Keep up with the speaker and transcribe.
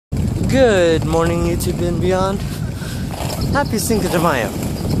Good morning, YouTube and beyond. Happy Cinco de Mayo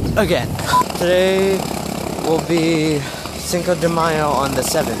again. Today will be Cinco de Mayo on the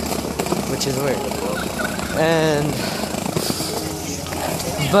 7th, which is weird.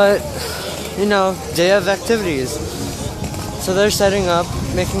 But you know, day of activities. So they're setting up,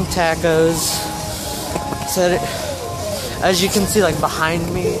 making tacos. As you can see, like behind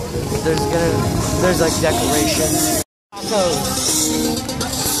me, there's like decorations. Tacos.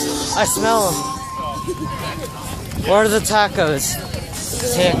 I smell them. Where are the tacos?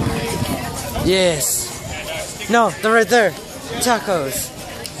 Here. Yes. No, they're right there. Tacos.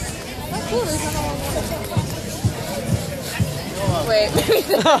 Wait.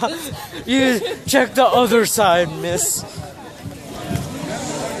 You check the other side, miss.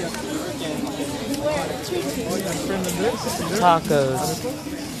 Tacos.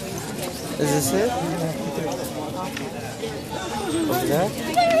 Is this it? Over there?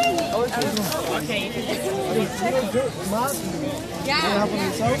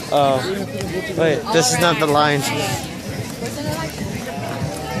 Oh. Wait, this is not the line.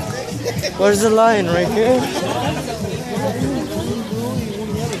 Where's the line? Right here?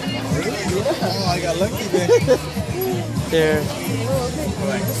 Oh, I got lucky there. There.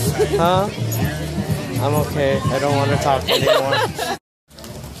 Huh? I'm okay. I don't want to talk anymore.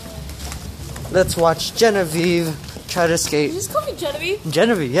 Let's watch Genevieve try to skate. You just call me Genevieve?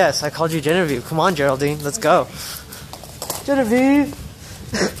 Genevieve, yes. I called you Genevieve. Come on, Geraldine. Let's go. Genevieve.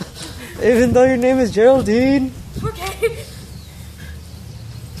 Even though your name is Geraldine. Okay.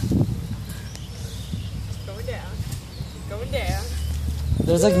 Going down. Going down.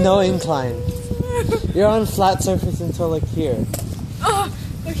 There's like no incline. You're on flat surface until like here. Oh,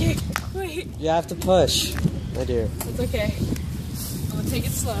 okay. Wait. You have to push, my dear. That's okay. I'm gonna take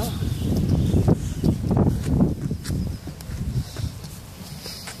it slow.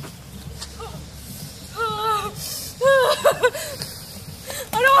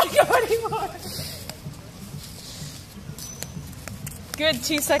 I don't want to go anymore. Good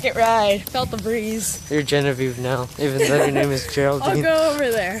 2-second ride. Felt the breeze. You're Genevieve now, even though your name is Geraldine. I'll go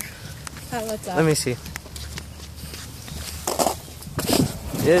over there. How about that? Let me see.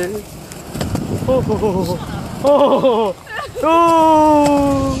 Yeah. Oh, oh,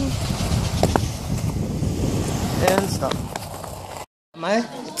 oh. And stop. My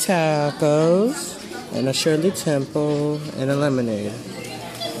tacos and a Shirley Temple and a lemonade.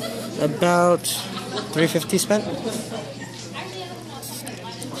 About $3.50 spent.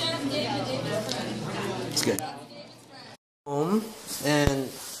 It's good. Home and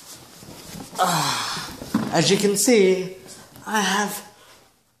as you can see, I have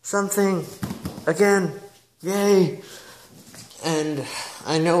something again. Yay! And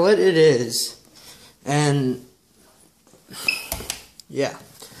I know what it is. And yeah.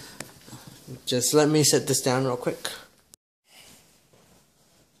 Just let me set this down real quick.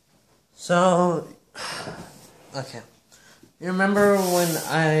 So, okay. You remember when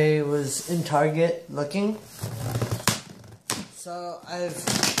I was in Target looking? So I've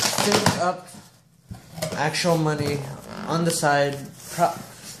saved up actual money on the side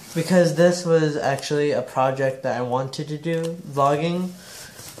because this was actually a project that I wanted to do, vlogging,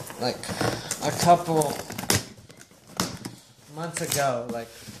 like a couple months ago, like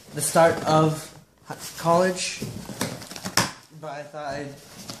the start of college, but I thought I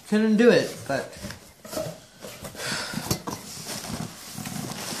couldn't do it, but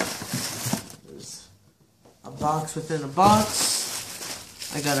there's a box within a box.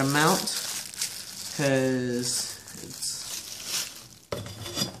 I got a mount, because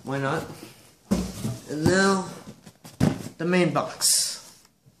why not? And now, the main box.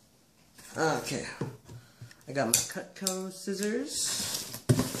 Okay. I got my Cutco scissors.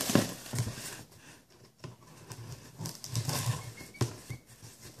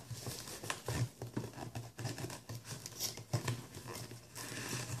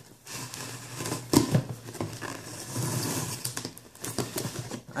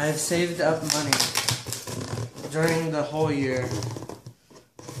 I've saved up money during the whole year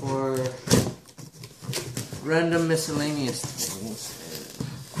for random miscellaneous things.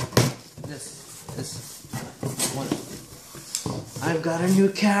 This one. I've got a new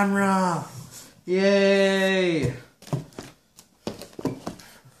camera! Yay!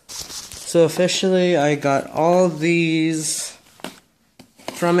 So officially I got all these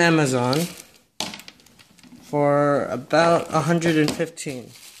from Amazon for about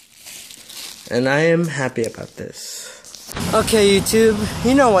 $115. And I am happy about this. Okay, YouTube,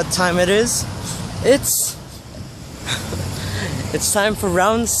 you know what time it is. It's time for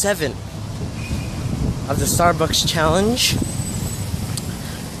round 7 of the Starbucks challenge.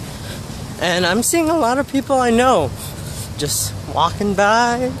 And I'm seeing a lot of people I know just walking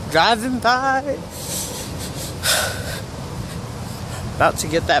by, driving by. About to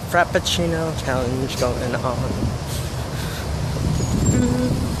get that Frappuccino challenge going on.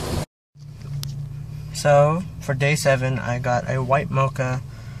 So, for day 7, I got a white mocha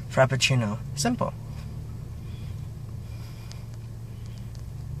Frappuccino. Simple.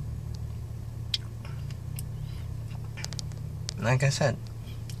 Like I said,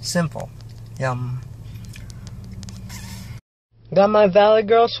 simple. Yum. Got my Valley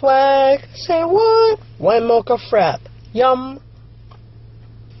Girl swag. Say what? White mocha frap. Yum.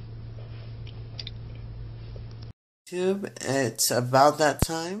 YouTube, it's about that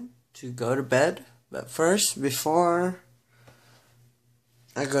time to go to bed. But first, before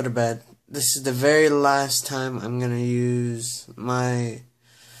I go to bed, this is the very last time I'm gonna use my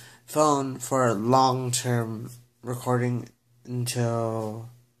phone for a long-term recording until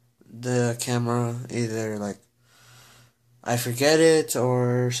the camera either like I forget it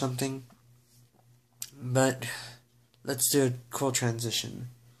or something. But let's do a cool transition.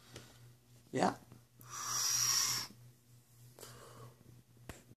 Yeah.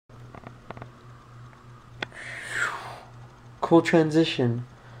 Cool transition.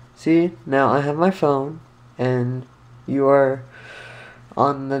 See, now I have my phone and you are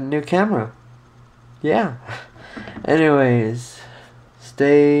on the new camera. Yeah. Anyways,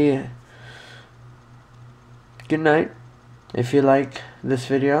 good night. If you like this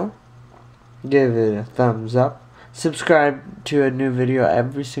video, give it a thumbs up. Subscribe to a new video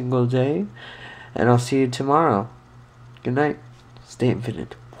every single day. And I'll see you tomorrow. Good night. Stay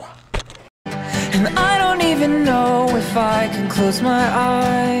infinite. And I don't even know if I can close my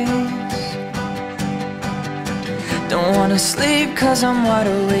eyes. Don't wanna sleep 'cause I'm wide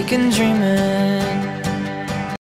awake and dreaming.